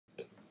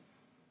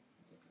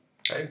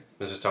Hey,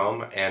 this is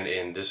Tom, and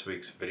in this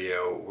week's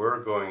video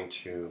we're going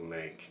to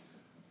make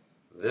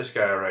this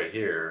guy right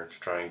here to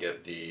try and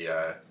get the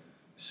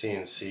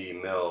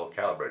CNC mill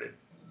calibrated.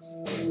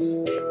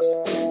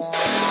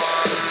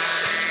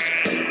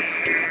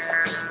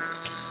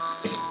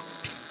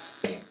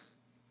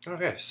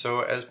 Okay,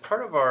 so as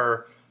part of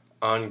our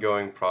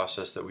ongoing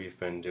process that we've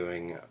been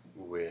doing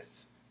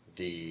with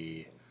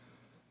the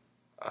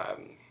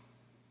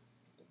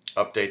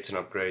updates and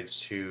upgrades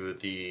to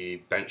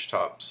the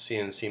benchtop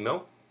CNC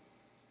mill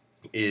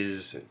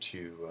is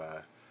to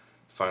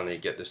finally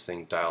get this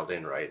thing dialed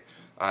in right.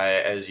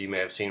 As you may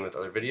have seen with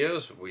other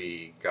videos,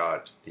 we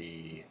got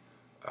the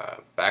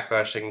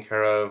backlash taken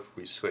care of.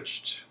 We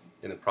switched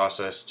in the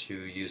process to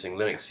using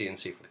Linux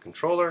CNC for the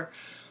controller.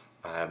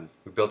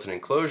 We built an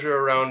enclosure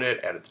around it,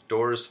 added the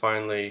doors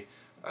finally.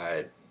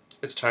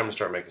 It's time to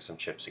start making some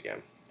chips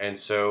again. And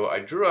so I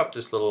drew up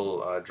this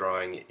little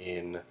drawing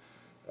in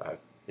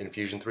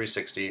Fusion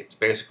 360. It's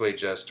basically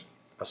just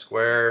a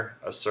square,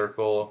 a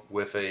circle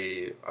with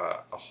a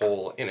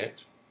hole in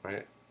it,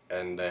 right?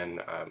 And then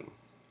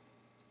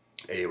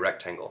a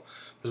rectangle.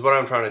 Because what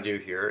I'm trying to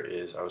do here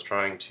is I was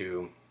trying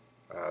to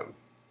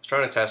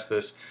test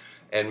this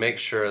and make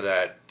sure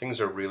that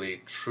things are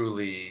really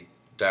truly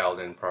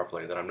dialed in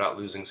properly, that I'm not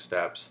losing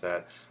steps,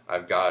 that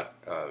I've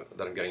got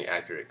that I'm getting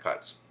accurate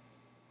cuts.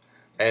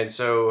 And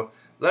so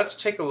let's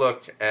take a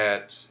look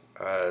at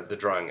the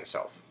drawing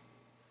itself.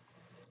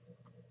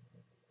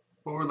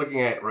 What we're looking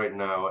at right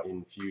now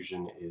in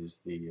Fusion is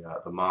the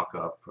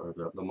mock-up, or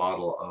the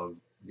model of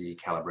the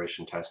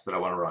calibration test that I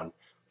want to run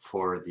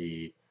for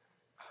the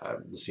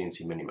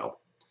CNC mini mill.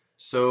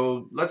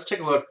 So let's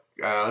take a look.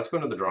 Let's go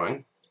into the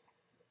drawing.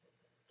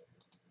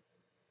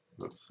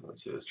 Oops,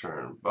 let's see, let's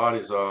turn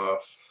bodies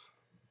off.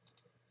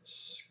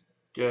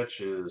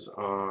 Sketch is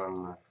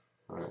on.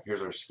 All right,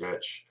 here's our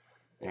sketch.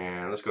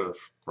 And let's go to the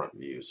front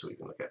view so we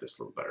can look at this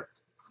a little better.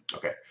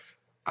 Okay,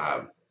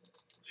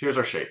 here's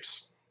our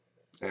shapes.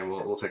 And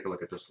we'll take a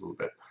look at this a little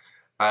bit.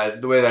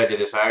 The way that I did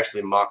this, I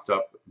actually mocked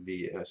up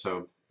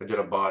so I did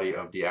a body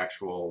of the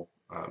actual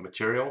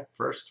material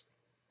first,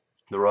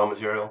 the raw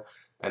material,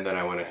 and then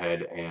I went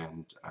ahead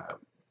and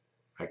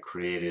I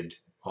created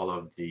all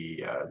of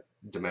the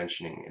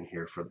dimensioning in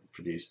here for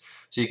these.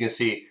 So you can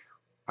see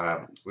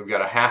we've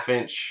got a 1/2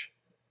 inch,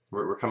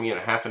 we're coming in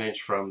a 1/2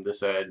 inch from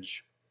this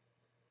edge,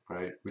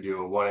 right? We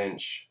do a 1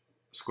 inch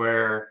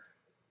square.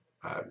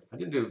 I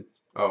didn't do,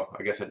 oh,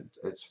 I guess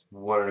it's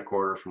 1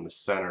 1/4 from the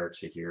center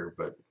to here,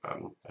 but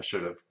I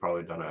should have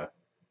probably done a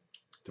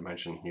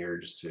dimension here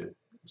just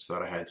so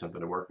that I had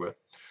something to work with.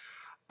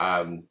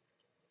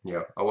 You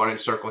know, a 1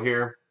 inch circle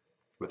here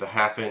with a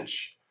 1/2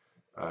 inch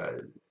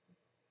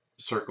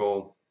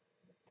circle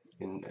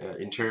in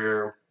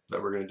interior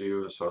that we're going to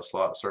do, so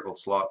a circled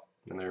slot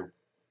in there,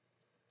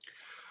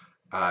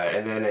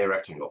 and then a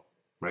rectangle,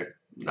 right?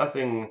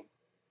 Nothing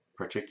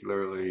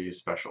particularly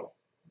special,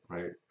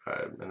 right?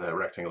 And the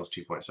rectangle is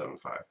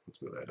 2.75.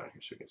 Let's move that down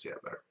here so you can see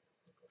that better.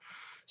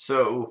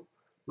 So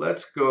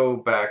let's go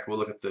back. We'll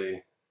look at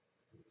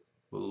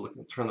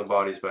turn the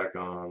bodies back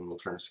on. We'll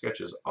turn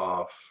sketches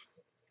off.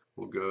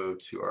 We'll go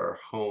to our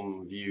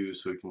home view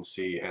so we can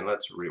see, and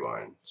let's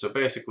rewind. So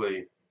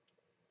basically,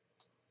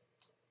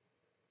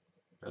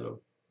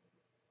 hello,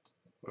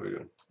 what are we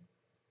doing?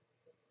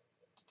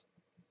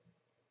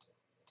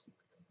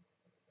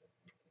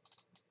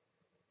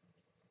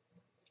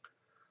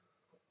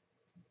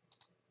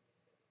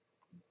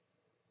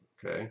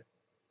 Okay,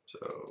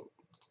 so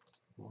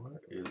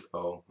what is,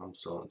 oh, I'm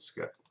still in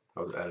sketch. I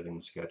was editing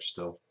the sketch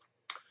still.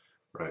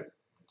 Right,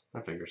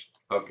 my fingers.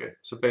 Okay,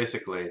 so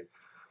basically,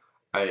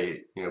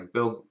 I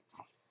build,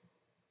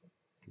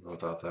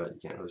 without that you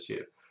can't really see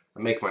it. I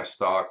make my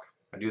stock,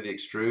 I do the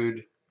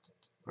extrude,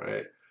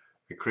 right?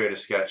 I create a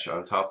sketch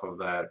on top of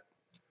that.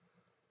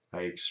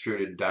 I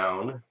extruded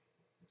down,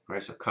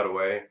 right? So cut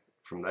away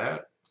from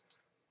that.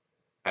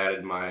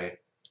 Added my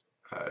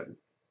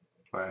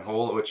my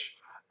hole, which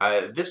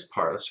this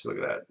part, let's look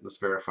at that. Let's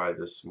verify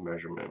this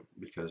measurement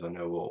because I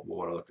know we'll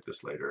want to look at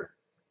this later.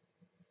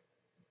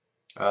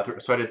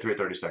 So I did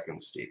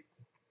 3/32 steep,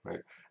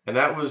 right? And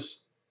that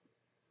was,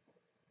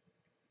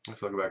 I have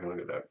to go back and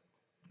look at that.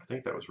 I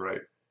think that was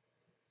right.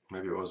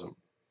 Maybe it wasn't.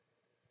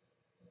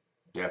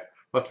 Yeah,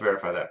 we'll have to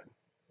verify that.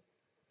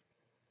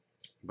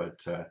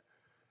 But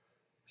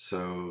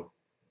so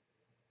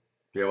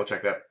yeah, we'll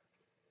check that.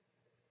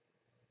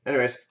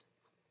 Anyways,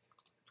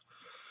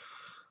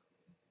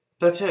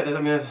 that's it. I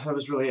mean, that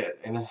was really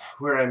it. And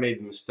where I made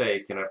the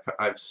mistake, and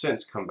I've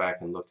since come back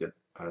and looked at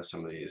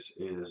some of these,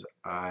 is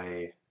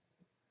I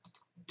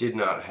did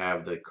not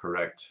have the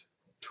correct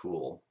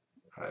tool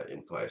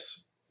in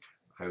place.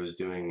 I was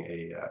doing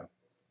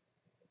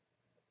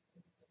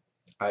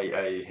I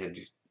had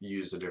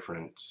used a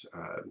different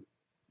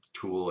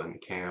tool and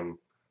cam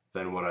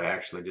than what I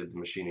actually did the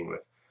machining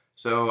with.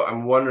 So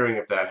I'm wondering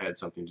if that had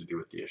something to do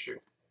with the issue.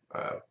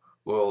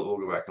 We'll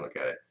go back and look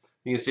at it.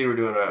 You can see we're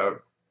doing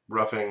a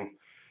roughing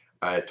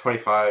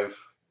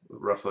 25,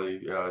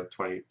 roughly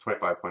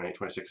 25.8,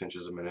 26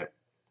 inches a minute,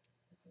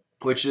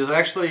 which is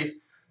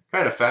actually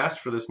kind of fast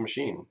for this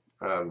machine.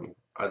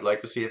 I'd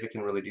like to see if it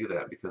can really do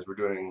that, because we're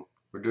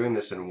doing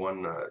this in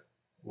one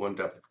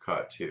depth of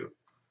cut too.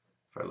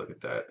 If I look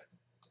at that,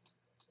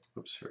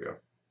 oops, here we go.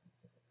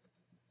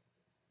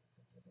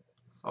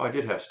 Oh, I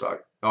did have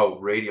stock. Oh,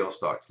 radial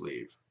stock to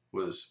leave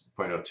was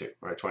 0.02,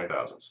 right, 20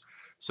 thousandths.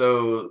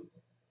 So,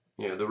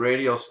 you know, the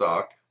radial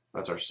stock,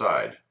 that's our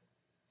side,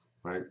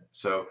 right?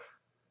 So,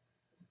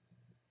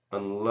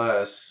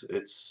 unless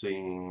it's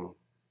seeing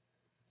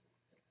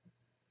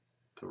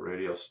the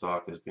radial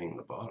stock as being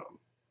the bottom.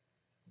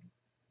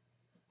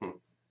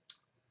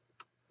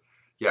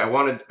 Yeah, I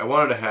wanted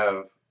to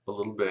have a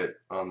little bit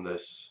on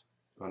these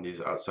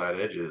outside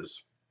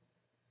edges,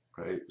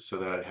 right? So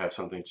that I'd have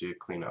something to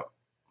clean up.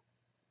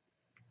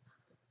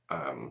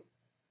 And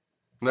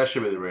that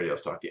should be the radial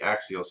stock. The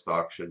axial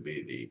stock should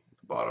be the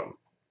bottom,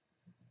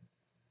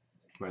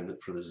 right,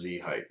 for the Z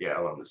height. Yeah,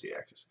 along the Z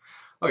axis.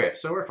 Okay,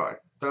 so we're fine.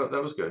 That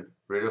was good.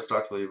 Radial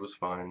stock to leave was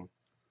fine.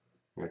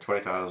 You know,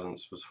 20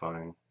 thousandths was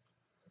fine.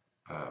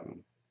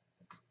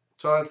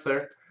 So that's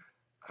there.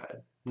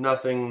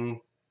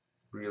 Nothing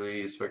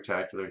really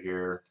spectacular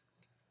here.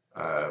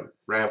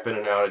 Ramp in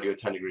and out, I do a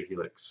 10-degree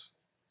helix.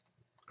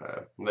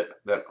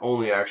 That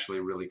only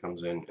actually really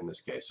comes in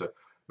this case. So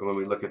when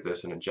we look at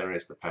this and it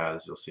generates the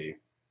paths, you'll see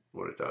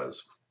what it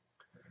does.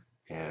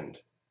 And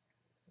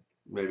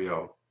maybe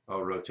I'll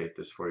rotate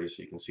this for you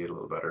so you can see it a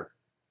little better.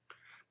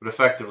 But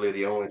effectively,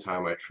 the only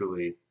time I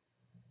truly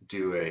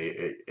do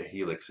a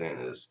helix in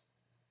is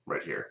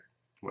right here,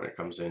 when it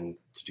comes in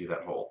to do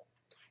that hole.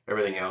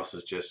 Everything else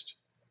is just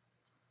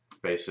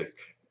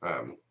basic.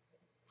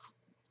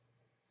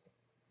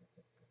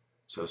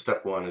 So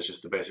step 1 is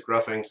just the basic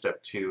roughing.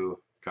 Step 2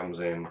 comes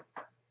in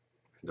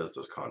and does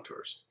those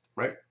contours,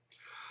 right?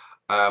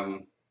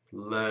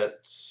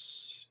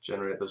 Let's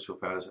generate those two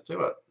paths. I'll tell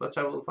you what, let's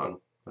have a little fun.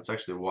 Let's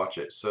actually watch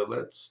it. So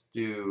let's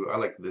do, I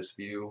like this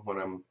view when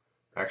I'm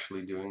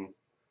actually doing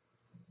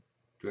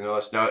all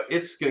this. Now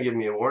it's going to give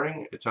me a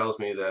warning. It tells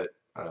me that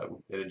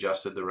it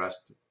adjusted the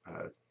rest.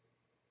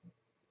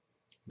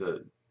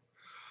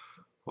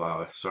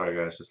 Wow, sorry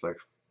guys, it's like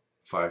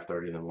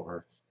 5:30 in the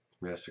morning.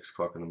 Yeah, 6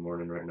 o'clock in the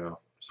morning right now.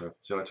 So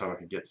it's the only time I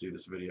could get to do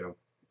this video,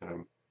 and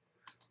I'm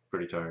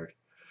pretty tired.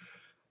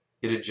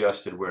 It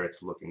adjusted where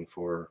it's looking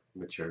for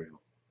material,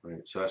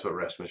 right? So that's what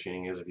rest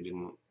machining is, if you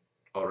didn't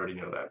already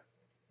know that.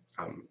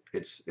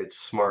 It's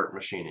smart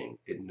machining.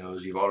 It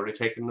knows you've already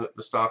taken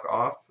the stock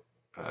off,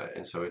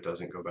 and so it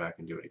doesn't go back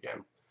and do it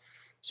again.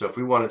 So if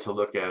we wanted to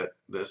look at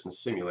this and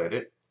simulate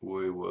it,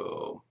 we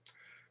will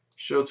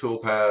show tool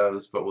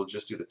paths, but we'll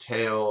just do the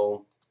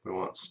tail. We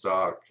want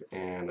stock,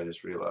 and I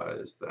just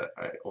realized that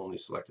I only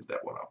selected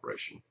that one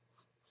operation.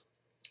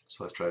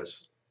 So let's try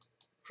this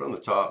from the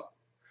top.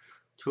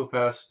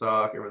 Toolpath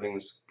stock,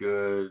 everything's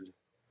good,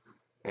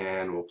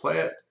 and we'll play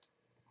it.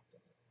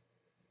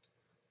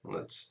 And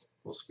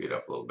we'll speed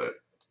up a little bit.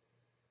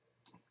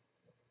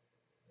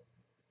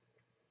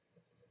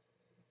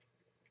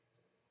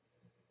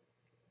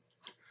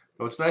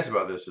 But what's nice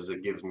about this is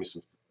it gives me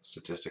some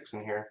statistics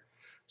in here.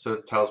 So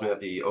it tells me that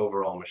the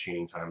overall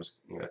machining time is,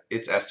 you know,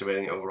 it's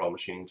estimating the overall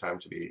machining time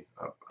to be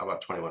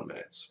about 21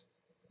 minutes.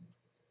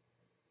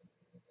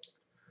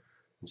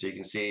 And so you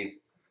can see,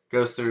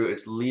 goes through,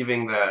 it's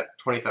leaving that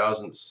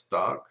 20,000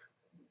 stock.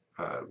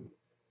 I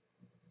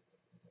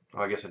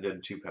guess I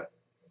did two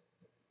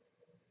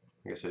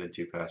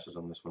passes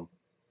on this one.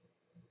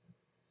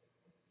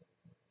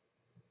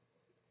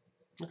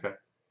 Okay,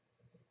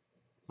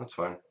 that's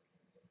fine.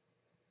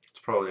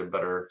 It's probably a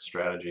better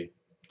strategy,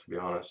 to be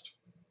honest.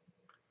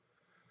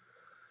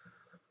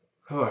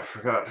 Oh, I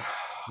forgot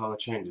all the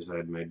changes I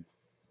had made.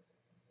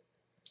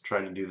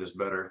 Trying to do this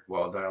better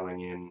while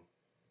dialing in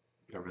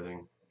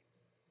everything.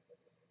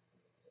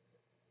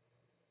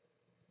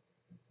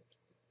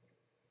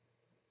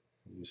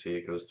 You see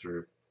it goes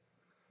through.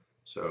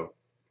 So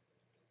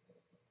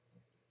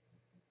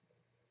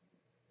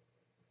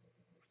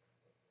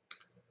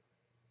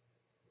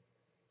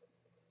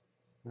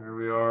there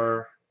we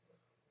are,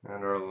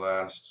 and our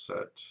last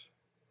set.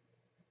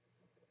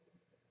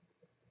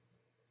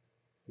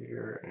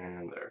 Here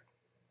and there.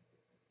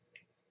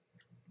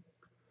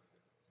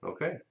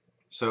 Okay,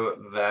 so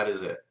that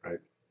is it, right?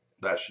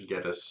 That should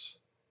get us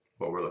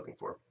what we're looking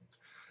for.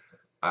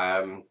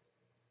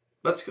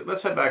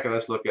 Let's head back and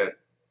let's look at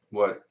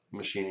what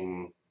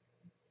machining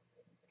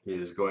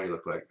is going to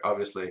look like.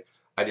 Obviously,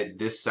 I did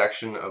this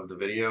section of the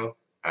video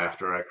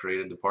after I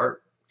created the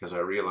part because I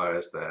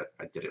realized that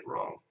I did it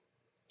wrong.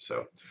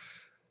 So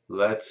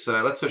let's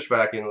switch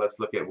back and let's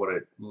look at what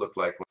it looked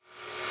like.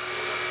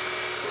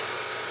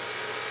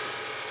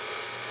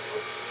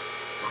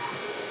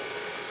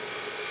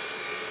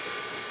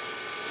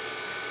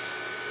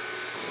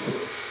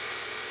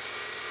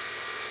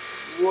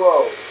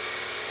 Whoa.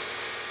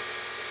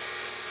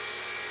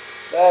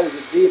 That is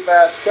a deep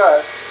ass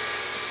cut.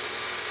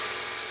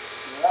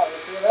 Well,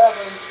 let's see what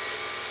happens.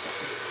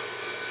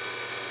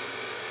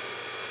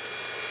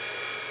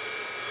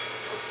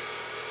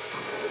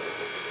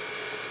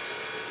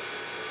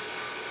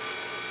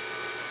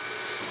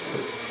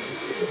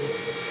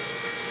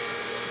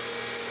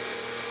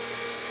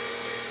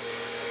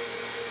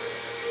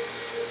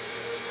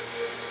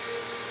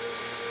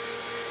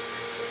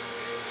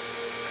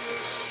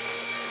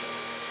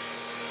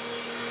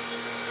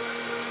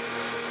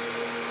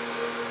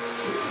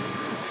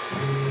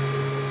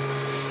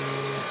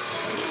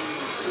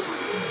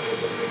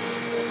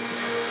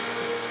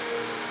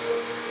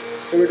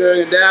 we're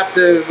doing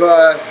adaptive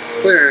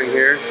clearing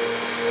here.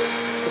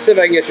 Let's see if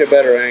I can get you a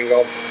better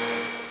angle.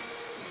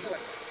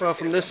 Well,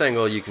 from this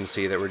angle you can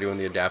see that we're doing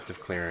the adaptive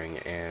clearing,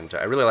 and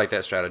I really like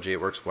that strategy.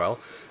 It works well.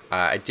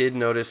 I did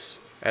notice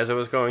as I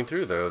was going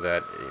through though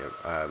that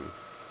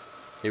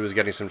it was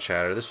getting some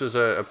chatter. This was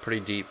a pretty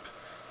deep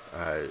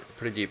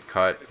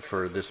cut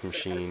for this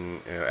machine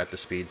at the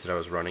speeds that I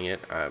was running it.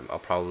 I'll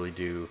probably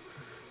do,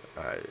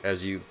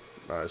 as you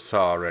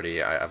saw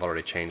already, I've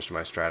already changed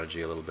my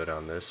strategy a little bit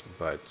on this,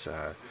 but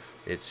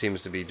it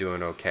seems to be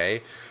doing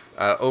okay.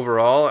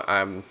 Overall,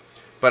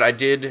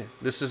 but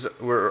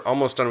we're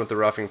almost done with the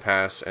roughing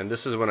pass, and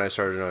this is when I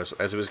started to notice,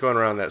 as it was going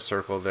around that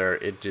circle there,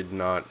 it did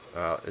not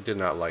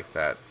like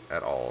that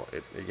at all.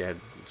 It had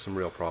some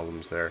real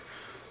problems there.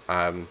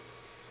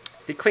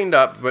 It cleaned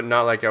up, but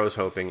not like I was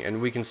hoping,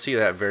 and we can see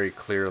that very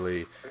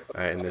clearly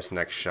in this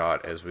next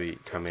shot as we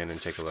come in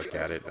and take a look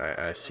at it.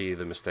 I see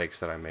the mistakes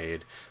that I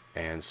made,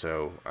 and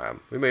so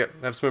we may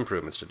have some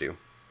improvements to do.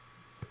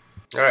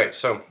 All right,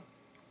 so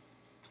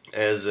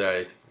as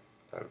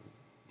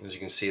you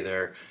can see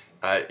there,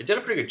 it did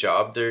a pretty good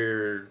job.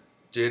 There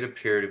did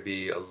appear to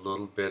be a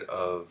little bit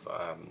of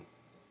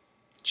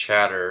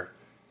chatter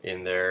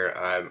in there.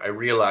 I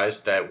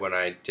realized that when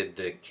I did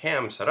the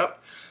cam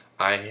setup,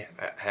 I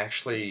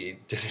actually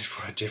did it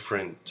for a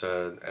different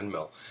end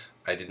mill.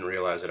 I didn't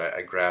realize it.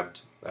 I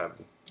grabbed,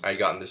 I'd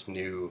gotten this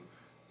new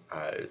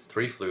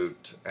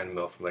 3-flute end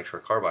mill from Lakeshore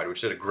Carbide,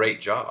 which did a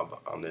great job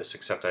on this,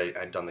 except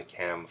I'd done the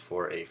cam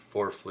for a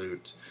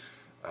 4-flute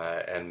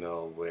end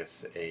mill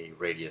with a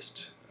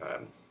radiused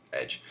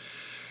edge.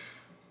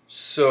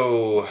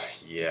 So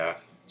yeah,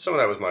 some of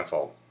that was my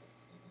fault.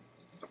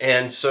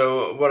 And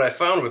so what I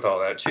found with all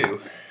that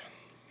too,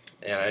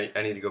 and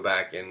I need to go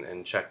back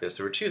and check this.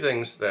 There were two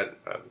things that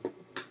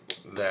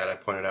that I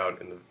pointed out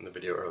in the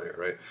video earlier,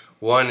 right?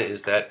 One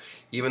is that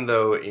even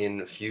though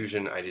in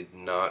Fusion I did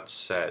not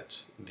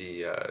set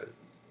the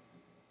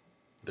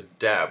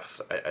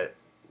depth,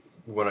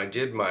 when I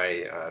did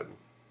my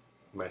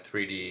my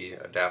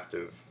 3D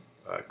adaptive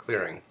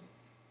clearing,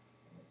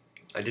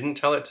 I didn't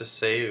tell it to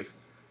save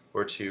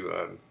or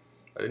to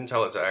I didn't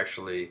tell it to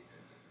actually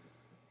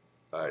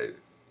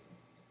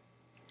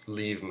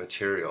leave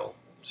material,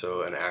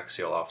 so an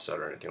axial offset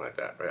or anything like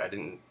that, right?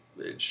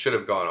 It should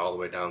have gone all the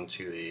way down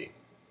to the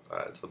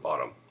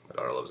bottom. My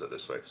daughter loves it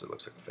this way because it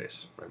looks like a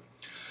face,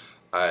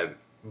 right?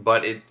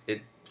 But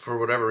it for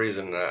whatever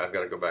reason, I've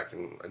got to go back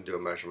and do a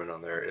measurement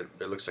on there.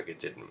 It looks like it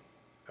didn't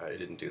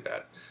do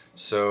that.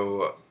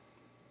 So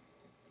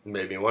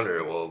made me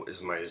wonder, well,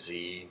 is my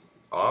Z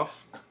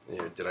off?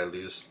 Did I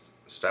lose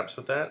steps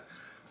with that?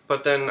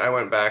 But then I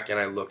went back and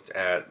I looked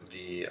at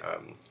the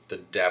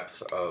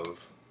depth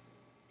of,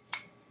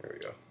 there we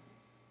go.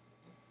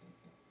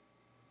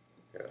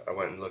 Yeah, I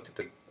went and looked at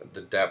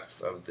the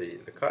depth of the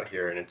cut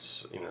here, and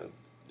it's,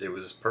 it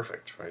was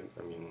perfect, right?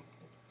 I mean,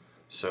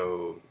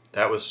 so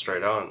that was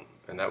straight on,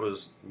 and that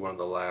was one of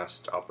the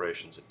last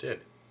operations it did.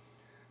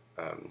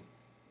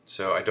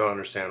 So I don't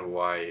understand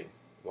why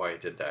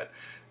it did that.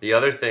 The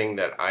other thing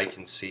that I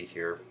can see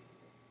here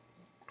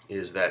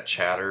is that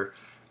chatter,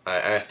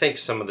 and I think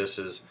some of this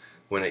is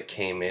when it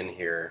came in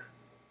here.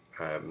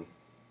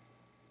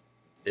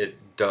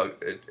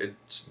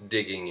 It's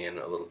digging in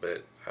a little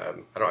bit. I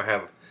don't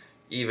have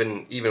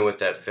even with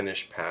that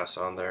finished pass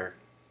on there.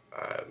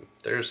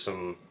 There's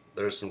some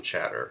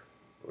chatter,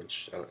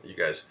 which you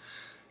guys,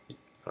 I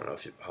don't know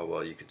how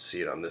well you could see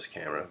it on this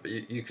camera, but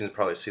you can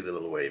probably see the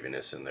little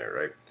waviness in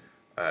there,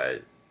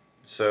 right?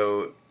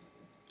 So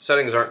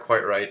settings aren't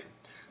quite right.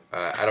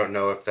 I don't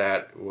know if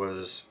that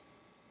was,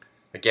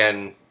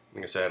 again,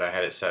 like I said, I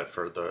had it set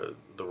for the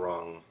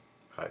wrong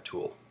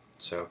tool.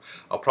 So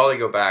I'll probably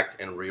go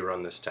back and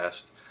rerun this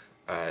test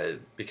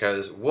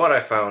because what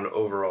I found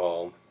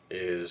overall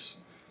is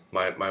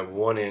my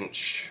 1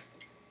 inch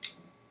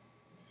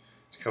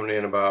is coming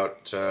in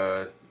about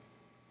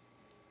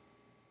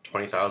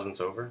 20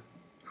 thousandths over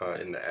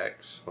in the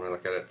X when I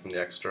look at it from the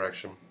X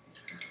direction,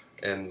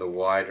 and the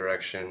Y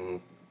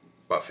direction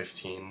about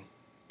 15.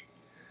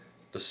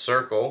 The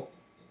circle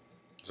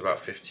is about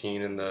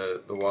 15 in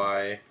the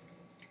Y,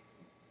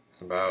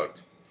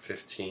 about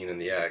 15 in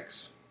the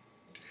X.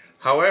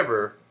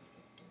 However,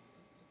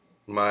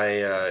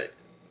 my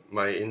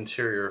my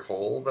interior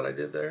hole that I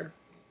did there,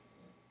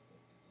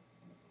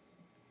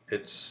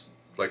 it's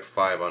like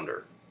 5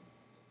 under,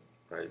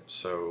 right?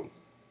 So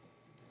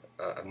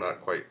I'm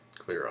not quite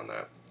clear on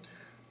that.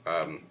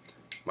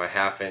 My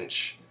 1/2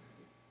 inch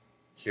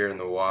here in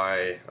the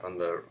Y on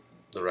the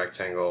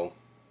rectangle,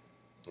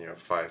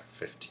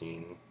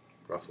 5/15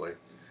 roughly,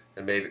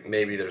 and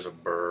maybe there's a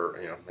burr.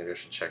 Maybe I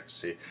should check to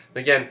see. And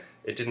again,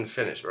 it didn't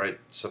finish, right?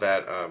 So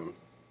that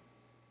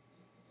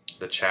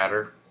the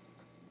chatter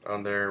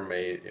on there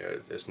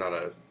it's not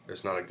a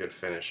good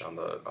finish on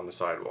the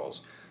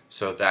sidewalls.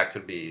 So that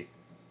could be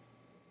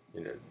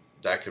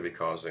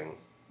causing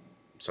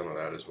some of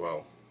that as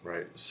well,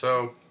 right?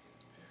 So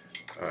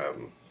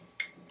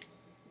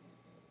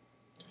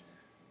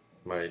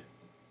my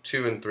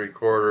 2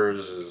 3/4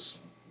 is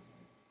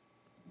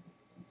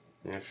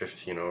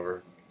 15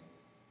 over.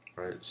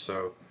 right?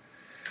 So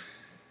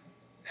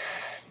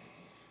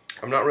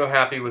I'm not real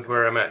happy with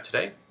where I'm at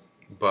today,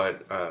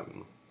 but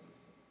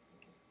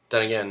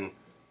then again,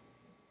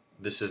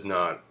 this is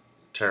not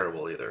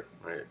terrible either,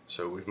 right?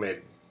 So we've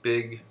made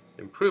big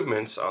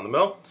improvements on the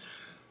mill,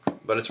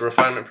 but it's a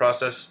refinement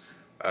process.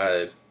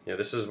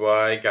 This is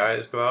why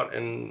guys go out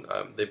and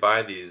they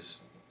buy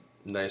these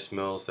nice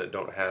mills that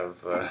don't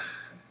have,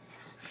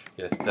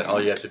 that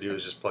all you have to do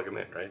is just plug them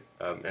in, right?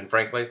 And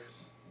frankly,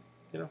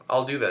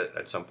 I'll do that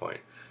at some point.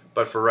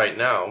 But for right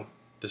now,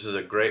 this is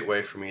a great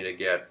way for me to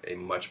get a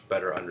much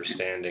better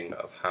understanding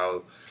of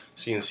how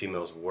CNC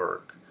mills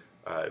work.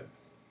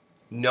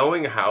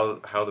 Knowing how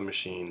the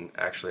machine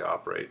actually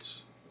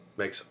operates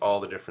makes all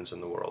the difference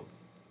in the world.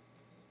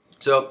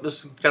 So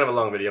this is kind of a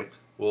long video.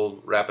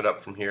 We'll wrap it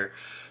up from here.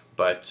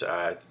 But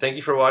thank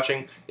you for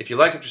watching. If you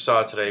liked what you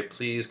saw today,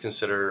 please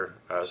consider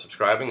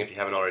subscribing if you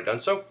haven't already done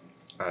so.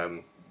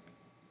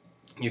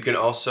 You can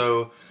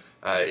also,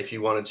 if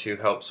you wanted to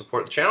help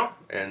support the channel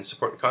and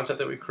support the content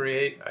that we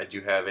create, I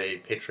do have a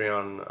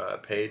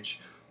Patreon page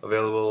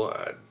available.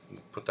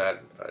 Put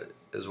that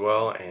as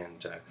well.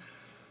 And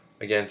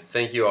again,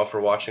 thank you all for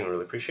watching. I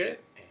really appreciate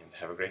it. And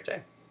have a great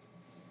day.